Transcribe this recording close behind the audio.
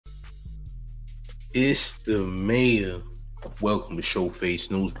It's the mayor. Welcome to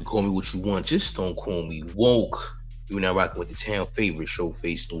Showface News. You can call me what you want. Just don't call me woke. You're now rocking with the town favorite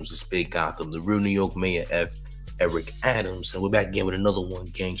Showface News. It's Big Gotham, the real New York Mayor F. Eric Adams. And we're back again with another one,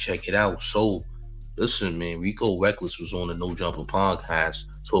 gang. Check it out. So, listen, man. Rico Recklezz was on the No Jumper podcast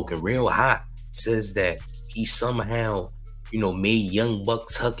talking real hot. Says that he somehow, made Young Buck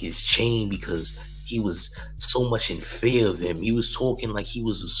tuck his chain because he was so much in fear of him. He was talking like he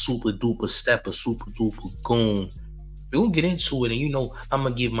was a super duper stepper, super duper goon. We're gonna get into it, and I'm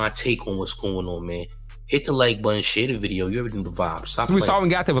gonna give my take on what's going on, man. Hit the like button, share the video. You already know the vibe. Stop we saw when we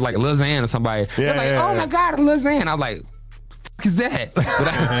got there with like Lil Xan or somebody. They're like, oh my God, Lil Xan. I was like, fuck is that? But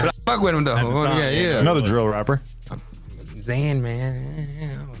I fuck with him though. Yeah. Another drill rapper. Xan,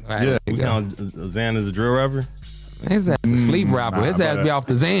 man. Yeah, we count Xan as a drill rapper. His ass a sleep rapper. His ass be off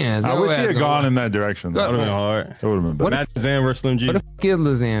the Xans. I wish he had gone in that direction. That would have been hard. That would have been better. Imagine Xan versus Slim Jesus. What the fuck is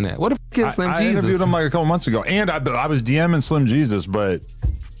Lil Xan at? What the fuck is Slim Jesus? I interviewed him like a couple months ago, and I was DMing Slim Jesus, but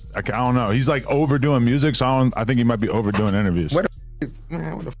I don't know. He's like overdoing music, so I think he might be overdoing interviews. What the fuck is,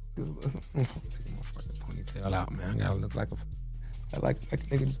 man? What the fuck is ponytail out, man? I gotta look like a. I like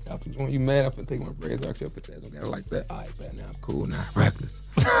nigga just out there going, you mad? I'm finna take my braids out your put I gotta like that. All right, bad now. I'm cool now. Reckless.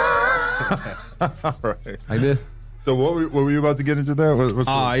 All right. Like this. So what were you about to get into there? What's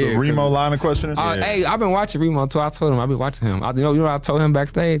the Remo line of questioning? Hey, I've been watching Remo too. I told him I've been watching him. You know what I told him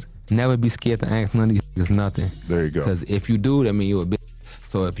backstage? Never be scared to ask none of these niggas nothing. There you go. Because if you do, that mean you a bitch.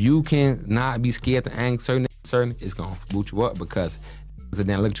 So if you can not be scared to ask certain, it's gonna boot you up because they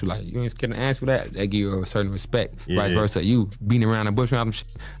then look at you like you ain't scared to ask for that. They give you a certain respect. Vice versa, you beating around the bush around them shit.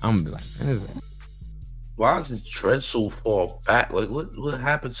 I'm gonna be like, what is that? Why is his dread so far back? Like what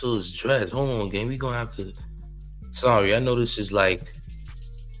happened to his dreads? Hold on, gang. We gonna have to. Sorry, I know this is like,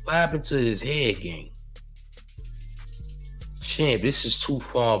 what happened to his hair, gang? Champ, this is too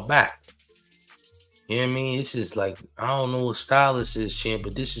far back. You know what I mean? This is like, I don't know what style this is, champ,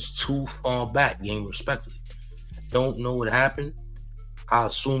 but this is too far back, gang, respectfully. Don't know what happened. I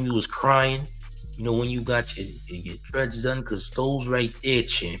assume you was crying, when you got your dreads done, because those right there,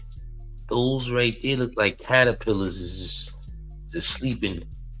 champ, those right there look like caterpillars is just sleeping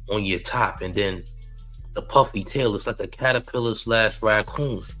on your top, and then the puffy tail, it's like a caterpillar /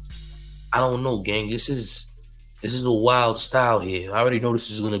 raccoon. I don't know, gang. This is a wild style here. I already know this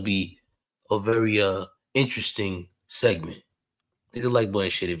is gonna be a very interesting segment. Hit the like button,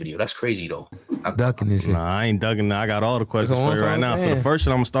 share the video. That's crazy though. I'm ducking this shit. Nah, I ain't ducking. I got all the questions for you right now. So the first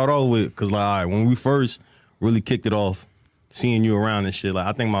shit I'm gonna start off with, cause like, all right, when we first really kicked it off, seeing you around and shit, like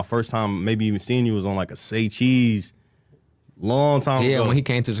I think my first time maybe even seeing you was on like a Say Cheese. Long time ago. Yeah, when he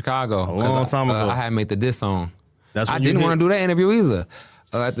came to Chicago. A long time ago. I had made the diss song. That's when I didn't want to do that interview either.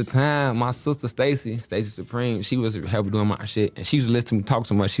 At the time, my sister Stacy Supreme, she was helping doing my shit, and she was listening to me talk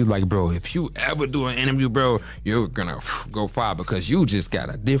so much. She was like, bro, if you ever do an interview, bro, you're gonna go far because you just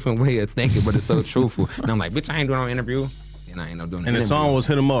got a different way of thinking, but it's so truthful. And I'm like, bitch, I ain't doing no interview. And I ain't no doing And the song was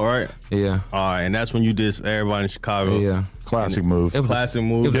Hit 'Em Up, right? Yeah. All right, and that's when you dissed everybody in Chicago. Yeah. Classic move. It was Classic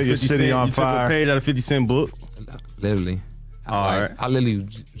move. Get your city on fire. You took a page out of 50 Cent book. Literally. Alright. I literally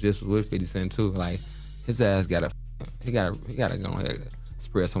just was with 50 Cent too. Like, his ass gotta go ahead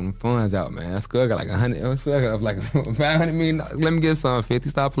spread some funds out, man. Scud got like 100, Scud got like 500 million. Let me get some 50.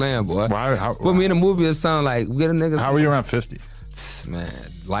 Stop playing, boy. Put me in a movie or something, like, get a nigga. How were you around 50? Man,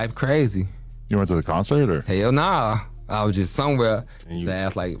 life crazy. You went to the concert or? Hell nah. I was just somewhere. His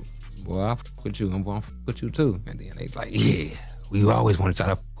ass like, boy, I fuck with you. I'm gonna fuck with you too. And then they like, yeah, we always want to try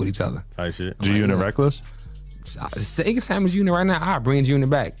to fuck with each other. Type shit. G-Unit Recklezz? Same as Unit right now. I bring Unit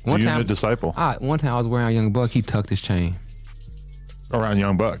back. One time, Disciple. One time I was wearing Young Buck. He tucked his chain. Around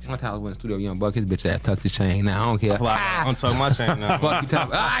Young Buck. One time I was in the studio with Young Buck. His bitch ass tucked his chain. Now I don't care. I'm tucking my chain now. Fuck you,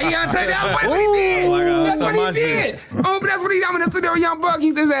 talking. You gotta take that. That's what he did. That's what he did. Oh, but that's what he did. I'm in the studio with Young Buck.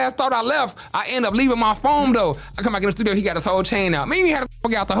 His ass thought I left. I end up leaving my phone though. I come back in the studio. He got his whole chain out. Man, he had to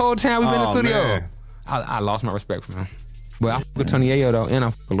fuck out the whole time we been in the studio. I lost my respect for him. But I fuck with Tony Yayo though, and I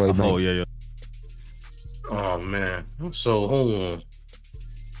fuck with Lloyd Banks. Oh yeah. Oh man. So hold on.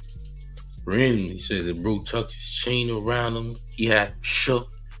 Randomly, he said that bro tucked his chain around him. He had shook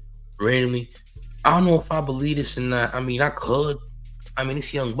randomly. I don't know if I believe this or not. I mean, I could. I mean,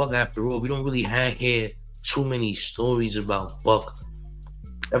 it's Young Buck after all. We don't really hear too many stories about Buck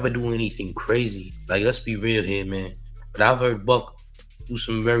ever doing anything crazy. Like, let's be real here, man. But I've heard Buck do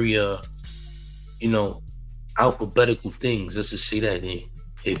some very, alphabetical things. Let's just say that.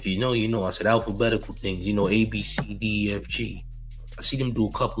 If you know, you know. I said alphabetical things. A, B, C, D, E, F, G. I see them do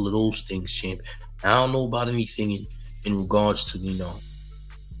a couple of those things, champ. I don't know about anything in regards to,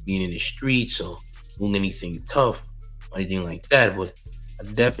 being in the streets or doing anything tough or anything like that, but I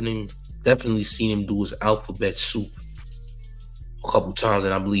definitely definitely seen him do his alphabet soup a couple times,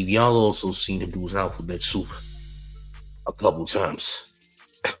 and I believe y'all also seen him do his alphabet soup a couple times.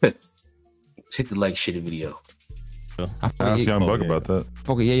 Hit the like shit video. I asked Young Buck about that.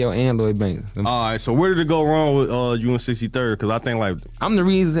 Fuck Yayo and Lloyd Banks. All right, so where did it go wrong with you and 63rd? Because I think like I'm the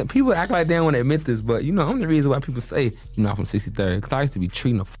reason people act like they don't want to admit this, but you know I'm the reason why people say you know I'm from 63rd. Because I used to be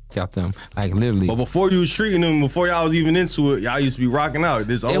treating the fuck out them like literally. But before you was treating them, before y'all was even into it, y'all used to be rocking out.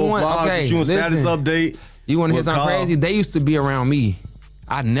 This old vlog, okay, you and status update. You want to hear something crazy? They used to be around me.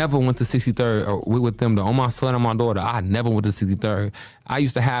 I never went to 63rd or with them though. On my son and my daughter, I never went to 63rd. I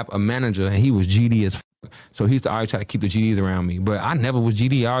used to have a manager and he was GD as fuck. So he used to always try to keep the GDs around me. But I never was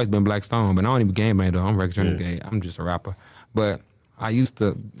GD. I always been Black Stone. But I don't even game bang though. I'm record gay. I'm just a rapper. But I used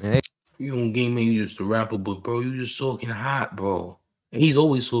to. You don't game bang, you just a rapper, but bro, you just talking hot, bro. And he's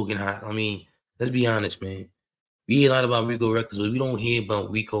always talking hot. I mean, let's be honest, man. We hear a lot about Rico Recklezz, but we don't hear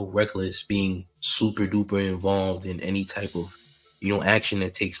about Rico Recklezz being super duper involved in any type of, you know, action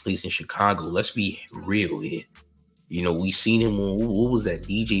that takes place in Chicago. Let's be real here. You know, we seen him on, what was that,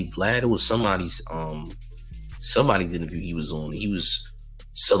 DJ Vlad? It was somebody's interview he was on. He was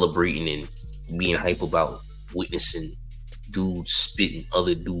celebrating and being hype about witnessing dudes spitting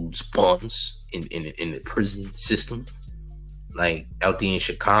other dudes' buns in the prison system, like out there in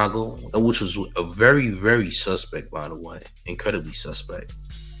Chicago, which was a very, very suspect, by the way, incredibly suspect.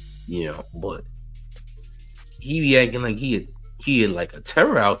 You know, but he be acting like he had like a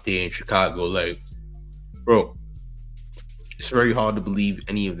terror out there in Chicago, like, bro. It's very hard to believe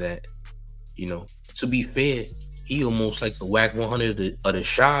any of that, you know. To be fair, he almost like the whack 100 of the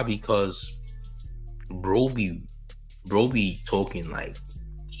shy because bro be talking like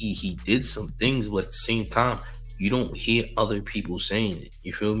he did some things, but at the same time, you don't hear other people saying it.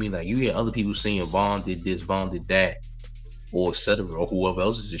 You feel me? Like you hear other people saying Vaughn did this, Vaughn did that, or etc. or whoever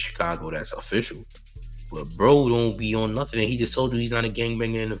else is in Chicago that's official. But bro don't be on nothing. And he just told you he's not a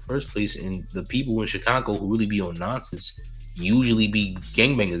gangbanger in the first place. And the people in Chicago who really be on nonsense usually be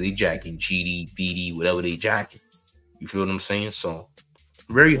gangbangers. They jacking GD, BD, whatever they jacking. You feel what I'm saying? So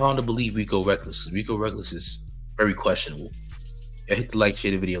very hard to believe Rico Recklezz, because Rico Recklezz is very questionable. Yeah, hit the like,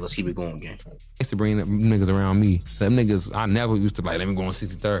 share the video. Let's keep it going, gang. I used to bring them niggas around me. Them niggas, I never used to like, let me go on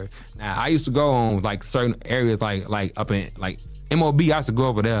 63rd. Now I used to go on like certain areas, like up in like MOB. I used to go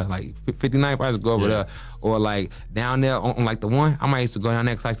over there, like 59th. I used to go over there, or like down there on like the one. I might used to go down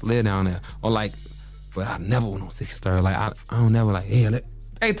there because I used to live down there, or like. But I never went on 63rd. Like I don't never like, hey,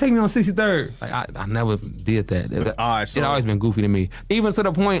 take me on 63rd. Like I never did that. All right, so it always been goofy to me. Even to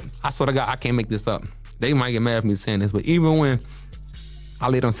the point, I swear to God, I can't make this up. They might get mad at me saying this, but even when I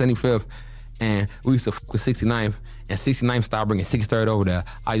lived on 75th and we used to fuck with 69th, and 69th started bringing 63rd over there,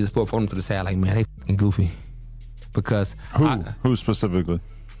 I just put them to the side like, man, they fucking goofy. Because who specifically?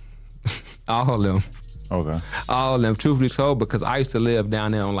 All of them. Okay. All of them, truthfully so, because I used to live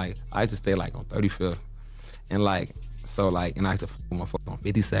down there on like, I used to stay like on 35th. And like, so like, and I used to fuck with my fuck on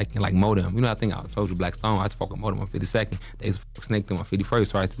 52nd, like Modem. You know, I think I told you Black Stone, I used to fuck with Modem on 52nd. They used to snake them on 51st,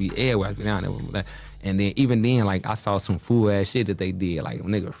 so I used to be everywhere, I used to be down there with that. And then even then, like, I saw some fool ass shit that they did, like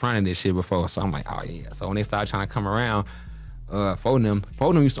nigga fronted this shit before, so I'm like, oh yeah. So when they started trying to come around, for them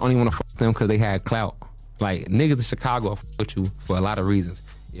used to only want to fuck them because they had clout. Like, niggas in Chicago fuck with you for a lot of reasons.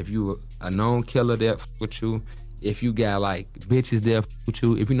 If you were a known killer, they'll fuck with you. If you got like bitches, they'll fuck with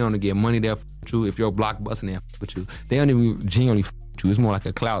you. If you know to get money, they'll fuck with you. If you're blockbusting, they'll fuck with you. They don't even genuinely fuck with you. It's more like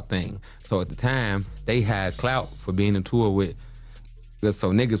a clout thing. So at the time, they had clout for being in tour with.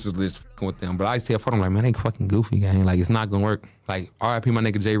 So niggas was just fucking with them. But I used to tell them like, man, they fucking goofy, gang. Like, it's not gonna work. Like, RIP my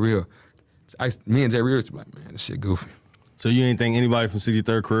nigga J Real. Me and J Real used to be like, man, this shit goofy. So you ain't think anybody from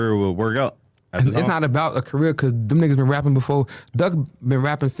 63rd career will work out? It's not about a career, because them niggas been rapping before. Duck been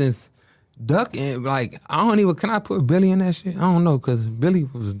rapping since Duck, and like, can I put Billy in that shit? I don't know, because Billy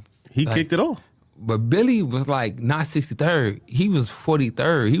was... He like, kicked it off. But Billy was like not 63rd. He was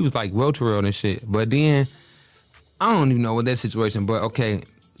 43rd. He was like Welterworld and shit. But then, I don't even know what that situation, but okay,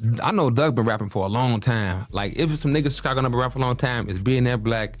 I know Duck been rapping for a long time. Like, if it's some niggas Chicago been rapping for a long time, it's Billionaire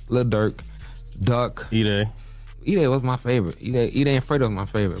Black, Lil Durk, Duck. E-Day was my favorite. E-Day and Fredo was my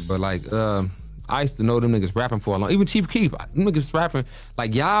favorite. But like, I used to know them niggas rapping for a long. Even Chief Keef, them niggas rapping.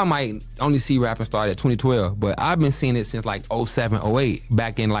 Like, y'all might only see rapping started at 2012, but I've been seeing it since like 07, 08,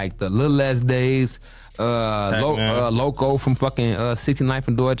 back in like the Lil Les days. Loco from fucking 69th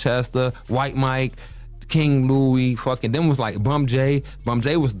and Dorchester, White Mike, King Louis, fucking them was like Bum J. Bum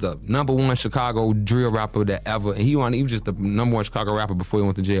J was the #1 Chicago drill rapper that ever, and he was just the #1 Chicago rapper before he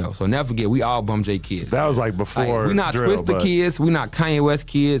went to jail. So never forget, we all Bum J kids. That was like before. Like, we not drill, Twista kids, we not Kanye West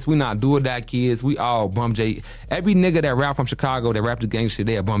kids, we not Do or Die kids. We all Bum J. Every nigga that rap from Chicago that rap the gang shit,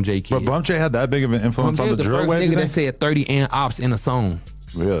 they a Bum J kid. But Bum J had that big of an influence on the drill wave. Nigga that said 30 and ops in a song.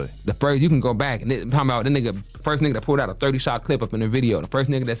 Really? The first, you can go back and talking about the nigga, first nigga that pulled out a 30-shot clip up in the video. The first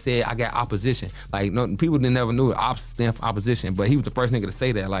nigga that said, I got opposition. Like, no, people never knew ops stand for opposition, but he was the first nigga to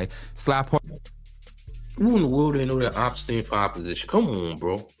say that. Like, slap. Who in the world didn't know that ops stand for opposition? Come on,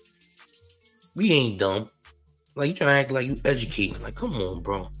 bro. We ain't dumb. Like, you trying to act like you educated. Like, come on,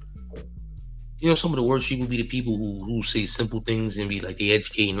 bro. You know, some of the worst people be the people who say simple things and be like, they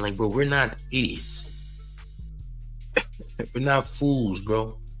educating. Like, bro, we're not idiots. We're not fools,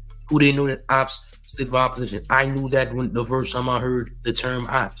 bro. Who didn't know that ops stood for opposition? I knew that when the first time I heard the term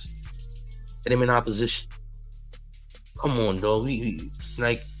ops. That I'm in opposition. Come on, dog. We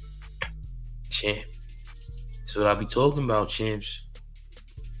like, champ. That's what I be talking about, champs.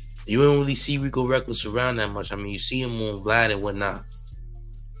 You don't really see Rico Recklezz around that much. I mean, you see him on Vlad and whatnot.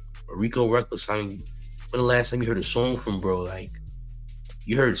 But Rico Recklezz, I mean, when the last time you heard a song from bro? Like,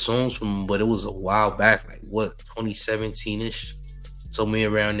 you heard songs from him, but it was a while back, like what, 2017-ish? Somewhere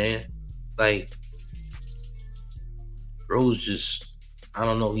around there. Like, bro's just, I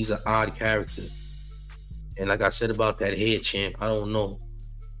don't know, he's an odd character. And like I said about that head champ, I don't know.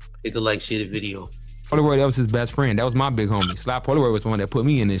 They could like share the video. Polaroid, that was his best friend. That was my big homie. Slap Polaroid was the one that put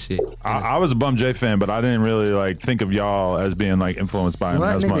me in this shit. I was a Bum J fan, but I didn't really like think of y'all as being like influenced by him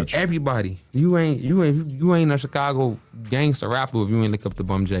as much. Everybody, you ain't a Chicago gangster rapper if you ain't look up to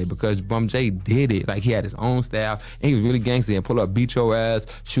Bum J, because Bum J did it. Like, he had his own style and he was really gangster and pull up, beat your ass,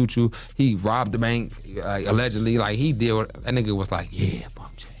 shoot you. He robbed the bank, like, allegedly. Like, he did what that nigga was like, yeah, Bum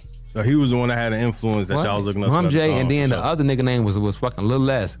J. So he was the one that had an influence that y'all was looking up to. Bum J, and then the other nigga name was fucking Lil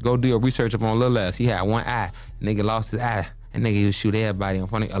Les. Go do your research up on Lil Les. He had one eye. Nigga lost his eye. And nigga, he would shoot everybody in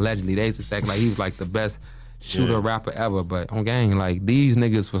front of, allegedly. They used to act like he was like the best shooter rapper ever. But on gang, like, these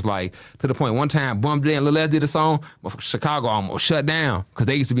niggas was like, to the point, one time Bum J and Lil Les did a song, but Chicago almost shut down because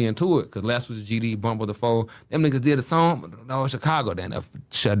they used to be into it. Because Les was a GD, Bump was the foe. Them niggas did a song, but no, Chicago then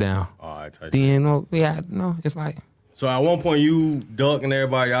shut down. All right, then, it's like. So at one point, you, Duck, and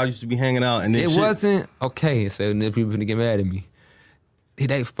everybody, y'all used to be hanging out, and then it wasn't okay. So then people gonna get mad at me.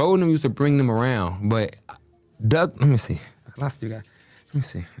 They four of them used to bring them around, but Duck. Let me see. Let me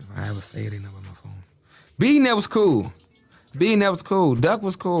see if I ever say their number on my phone. B never was cool. Duck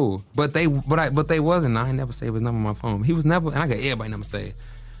was cool, but they wasn't. I ain't never saved his number on my phone. He was never, and I got everybody number saved.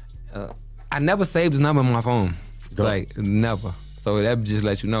 I never saved his number on my phone. Duck. Like, never. So that just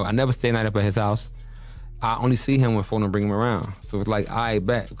lets you know. I never stayed night up at his house. I only see him when phone them bring him around. So it's like, I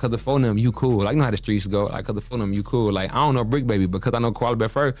bet, because the phone them, you cool. Like, you know how the streets go. Like, because the phone them, you cool. Like, I don't know Brick Baby, because I know Koala Bear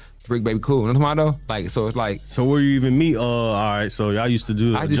first, Brick Baby cool. You know what I'm talking about, though? Like, so it's like. So where you even meet? All right, so y'all used to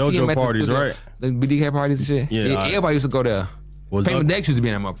do the JoJo parties, right? The BDK parties and shit. Yeah. Everybody used to go there. Payment Dex used to be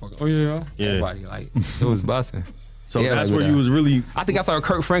in that motherfucker. Oh, yeah. Yeah. Everybody, like, it was busting. So that's where you was really. I think I saw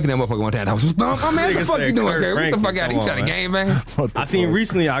Kirk Frank in that motherfucker one time. I was just, oh man, what the fuck you doing, Kirk? What the fuck out? You trying to game bang? I seen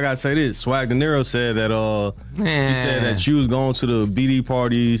recently, I gotta say this, Swag De Niro said that he said that you was going to the BD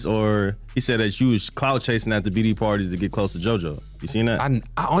parties, or he said that you was clout chasing at the BD parties to get close to JoJo. You seen that?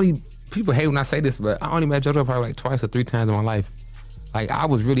 I only, people hate when I say this, but I only met JoJo probably like 2 or 3 times in my life. Like, I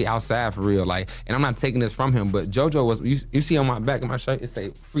was really outside for real. Like, and I'm not taking this from him, but JoJo was, you see on my back of my shirt, it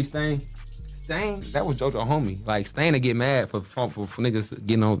say Free Stain. Stain, that was JoJo homie. Like, Stain to get mad for niggas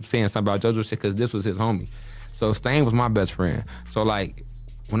getting on saying something about JoJo shit, because this was his homie. So Stain was my best friend. So like,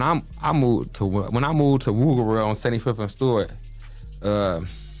 when I moved to Woogarub on 75th and Stewart, when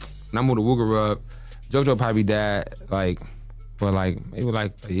I moved to Woogarub, JoJo probably died maybe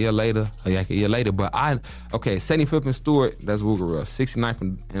like a year later. But 75th and Stewart, that's Woogarub.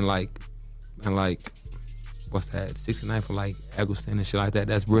 69th and like what's that? 69th for like Eggleston and shit like that.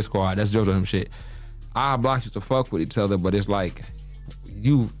 That's Brick Squad. That's JoJo them shit. Our blocks used to fuck with each other, but it's like,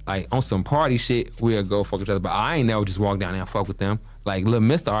 you like on some party shit, we'll go fuck each other. But I ain't never just walk down there and fuck with them. Like Lil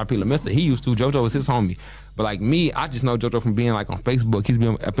Mister, RP Lil Mister, he used to. JoJo was his homie. But like me, I just know JoJo from being like on Facebook. He's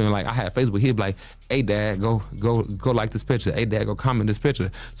been up in like, I had Facebook. He'd be like, hey dad, go like this picture. Hey dad, go comment this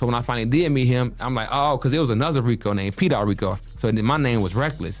picture. So when I finally did meet him, I'm like, oh, because there was another Rico named P. Rico. So then my name was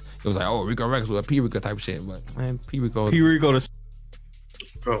Recklezz. It was like, oh, Rico Recklezz with a P. Rico type of shit. But man, P. Rico.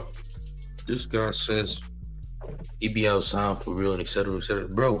 Bro, this guy says he be outside for real and et cetera, et cetera.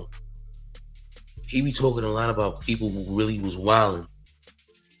 Bro, he be talking a lot about people who really was wilding.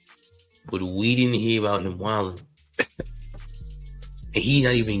 But we didn't hear about him wilding. And he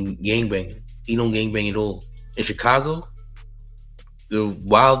not even gangbanging. He don't gangbang at all. In Chicago, the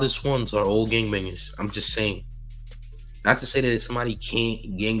wildest ones are all gangbangers. I'm just saying. Not to say that somebody can't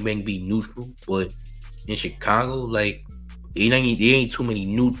gangbang be neutral, but in Chicago, like, there ain't too many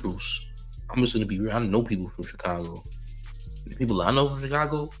neutrals. I'm just gonna be real. I know people from Chicago. The people I know from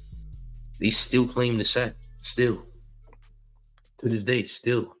Chicago, they still claim the set. Still. To this day,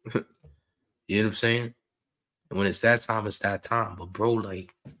 still. You know what I'm saying? And when it's that time, it's that time. But bro,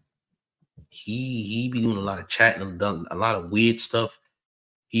 like, he be doing a lot of chatting, a lot of weird stuff.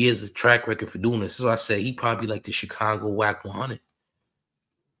 He has a track record for doing this. So I said he probably like the Chicago Whack 100.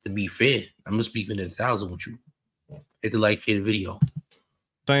 To be fair, I'm just speaking at 1,000 with you. Hit the like, share the video.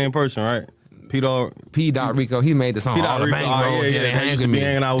 Same person, right? P. Rico, he made the song. All the Bank Rolls, they used to be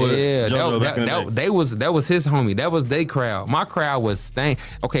hanging out with that was his homie. That was their crowd. My crowd was Stain.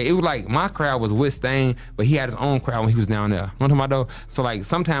 Okay, it was like my crowd was with Stain, but he had his own crowd when he was down there. You know what I'm talking about though? So like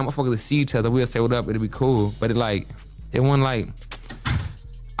sometimes motherfuckers would see each other, we'll say what up, it'd be cool. But it wasn't like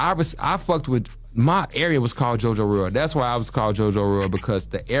I fucked with. My area was called Jojo Rural. That's why I was called Jojo Rural, because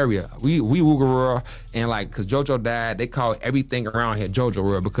the area, we Wooga Rural, and like, cause Jojo died, they called everything around here Jojo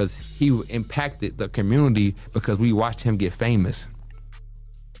Rural because he impacted the community because we watched him get famous.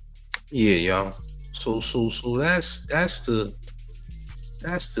 Yeah, y'all. So that's the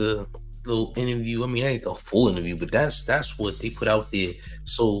little interview. I mean, that ain't the full interview, but that's what they put out there.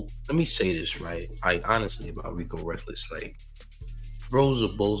 So let me say this, right? Honestly about Rico Recklezz, like, bro's a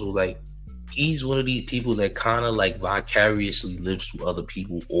bozo, like, he's one of these people that kind of like vicariously lives through other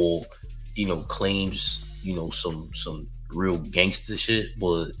people, or, you know, claims, you know, some real gangster shit,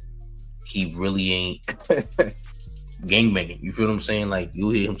 but he really ain't gangbanging. You feel what I'm saying? Like,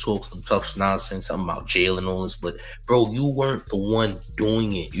 you hear him talk some tough nonsense, something about jail and all this, but bro, you weren't the one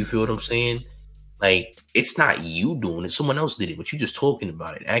doing it. You feel what I'm saying? Like, it's not you doing it. Someone else did it, but you just talking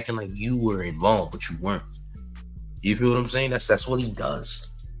about it, acting like you were involved, but you weren't. You feel what I'm saying? That's what he does.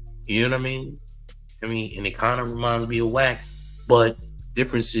 You know what I mean? And it kind of reminds me of Whack, but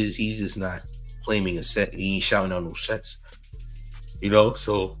difference is he's just not claiming a set. He ain't shouting out no sets. You know,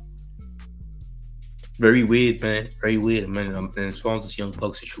 so very weird, man. Very weird, man. And as far as this Young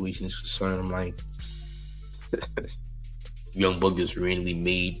Buck situation is concerned, I'm like, Young Buck just randomly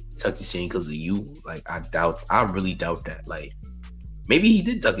made tuck his chain because of you. Like, I really doubt that. Like, maybe he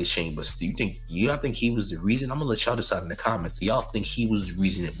did tuck his chain, but do y'all think he was the reason? I'm gonna let y'all decide in the comments. Do y'all think he was the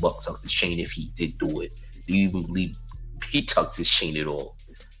reason that Buck tucked his chain if he did do it? Do you even believe he tucked his chain at all?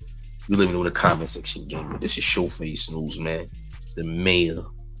 You let me know in the comment section, gang. This is Showface News, man. The mayor,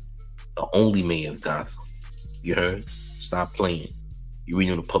 the only mayor of Gotham. You heard? Stop playing. You're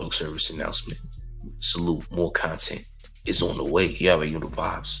reading the public service announcement. Salute. More content is on the way. You already know the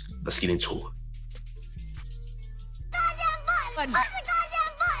vibes. Let's get into it.